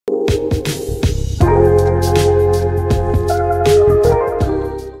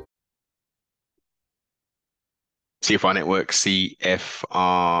CFR Network,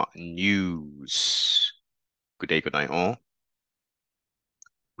 CFR News. Good day, good night, all.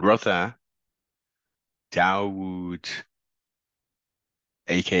 Brother Dawud,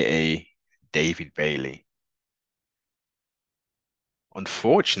 aka David Bailey,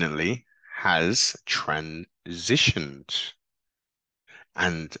 unfortunately has transitioned.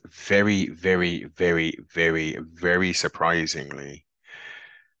 And very, very, very, very, very surprisingly,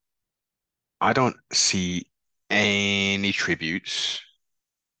 I don't see any tributes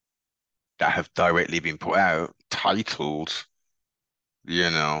that have directly been put out titled, you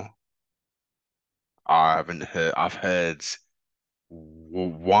know, I've heard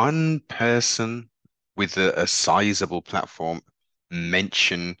one person with a sizable platform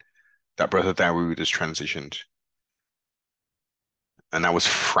mention that Brother Dawood has transitioned, and that was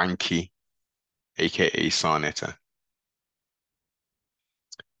Frankie, aka Sarnetta.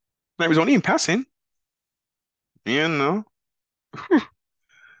 And it was only in passing, you know.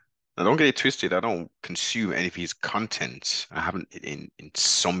 Now, don't get it twisted. I don't consume any of his content. I haven't in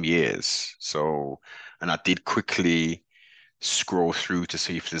some years. So, and I did quickly scroll through to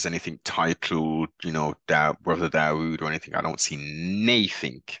see if there's anything titled, Brother Dawood or anything. I don't see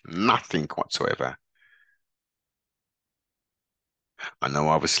anything, nothing whatsoever. I know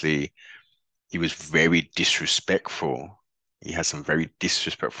obviously he was very disrespectful. He had some very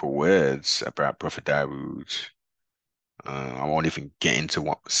disrespectful words about Brother Dawood. I won't even get into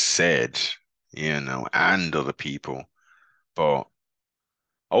what was said, and other people. But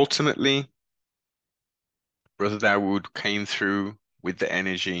ultimately, Brother Dawood came through with the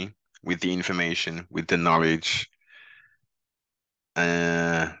energy, with the information, with the knowledge,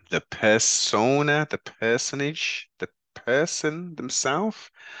 the persona, the personage, the person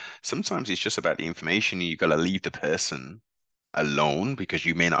themselves. Sometimes it's just about the information. You gotta leave the person alone because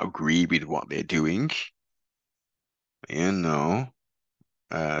you may not agree with what they're doing, you know,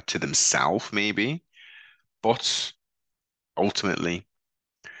 to themselves maybe. But ultimately,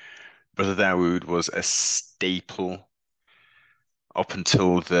 Brother Dawood was a staple up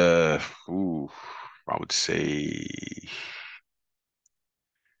until I would say,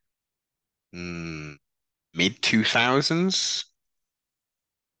 mid 2000s,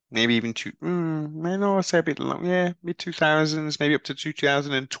 maybe even I know I say a bit long, yeah, mid 2000s, maybe up to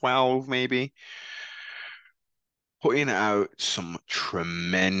 2012, maybe. Putting out some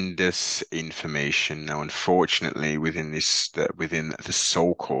tremendous information. Now, unfortunately, within the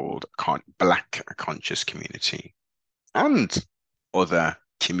so-called Black conscious community and other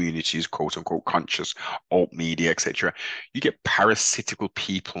communities, quote unquote, conscious, alt media, etc., you get parasitical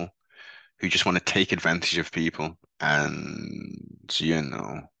people who just want to take advantage of people and,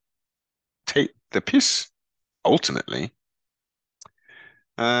 take the piss ultimately.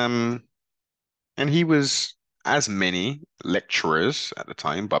 Um, and he was, as many lecturers at the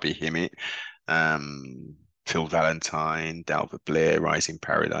time, Bobby Hemmett, Phil Valentine, Dalbert Blair, Rising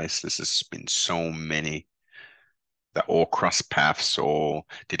Paradise. This has been so many that all crossed paths or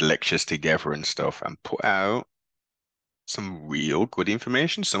did lectures together and stuff and put out some real good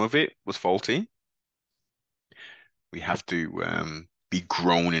information. Some of it was faulty. We have to be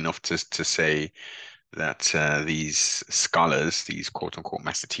grown enough to say that these scholars, these quote unquote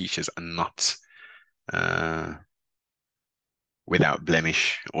master teachers, are not uh, without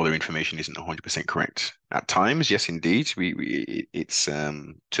blemish. All their information isn't 100% correct. At times, yes, indeed, it's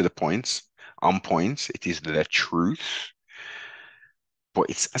to the point, on point. It is the truth, but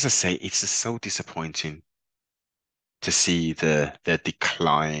it's as I say, it's just so disappointing to see the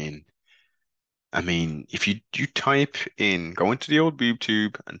decline. I mean, if you type in, go into the old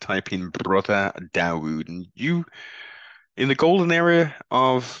BoobTube and type in Brother Dawood, and you in the golden era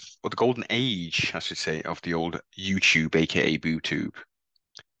of, or the golden age, I should say, of the old YouTube, aka BoobTube,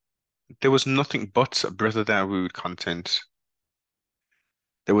 there was nothing but Brother Dawood content.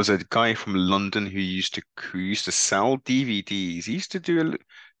 There was a guy from London who used to sell DVDs. He used to do,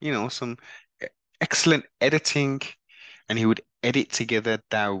 some e- excellent editing, and he would edit together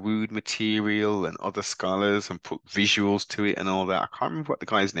Dawood material and other scholars and put visuals to it and all that. I can't remember what the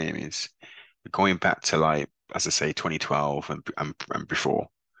guy's name is. Going back to, like, as I say, 2012 and before.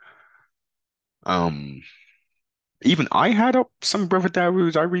 Um, Even I had up some Brother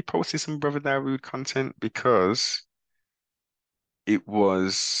Dawood. I reposted some Brother Dawood content because it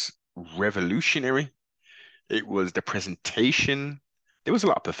was revolutionary. It was the presentation. There was a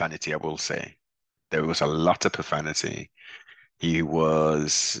lot of profanity, I will say. There was a lot of profanity. He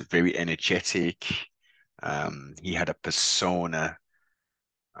was very energetic. He had a persona,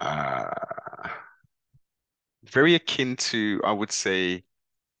 uh, very akin to, I would say,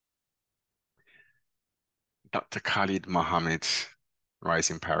 Dr. Khalid Muhammad,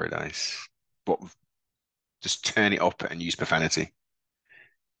 Rising Paradise. But just turn it up and use profanity.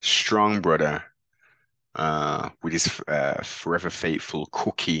 Strong brother, with his forever faithful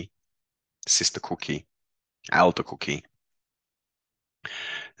Cookie, sister Cookie, elder Cookie.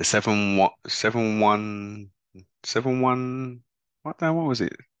 The 7-1 what the hell, what was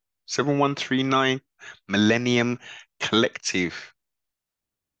it? 7139 Millennium Collective.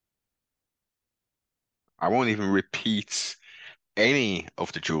 I won't even repeat any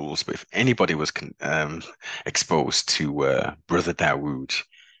of the jewels, but if anybody was exposed to Brother Dawood,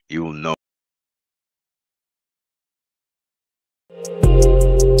 you will know.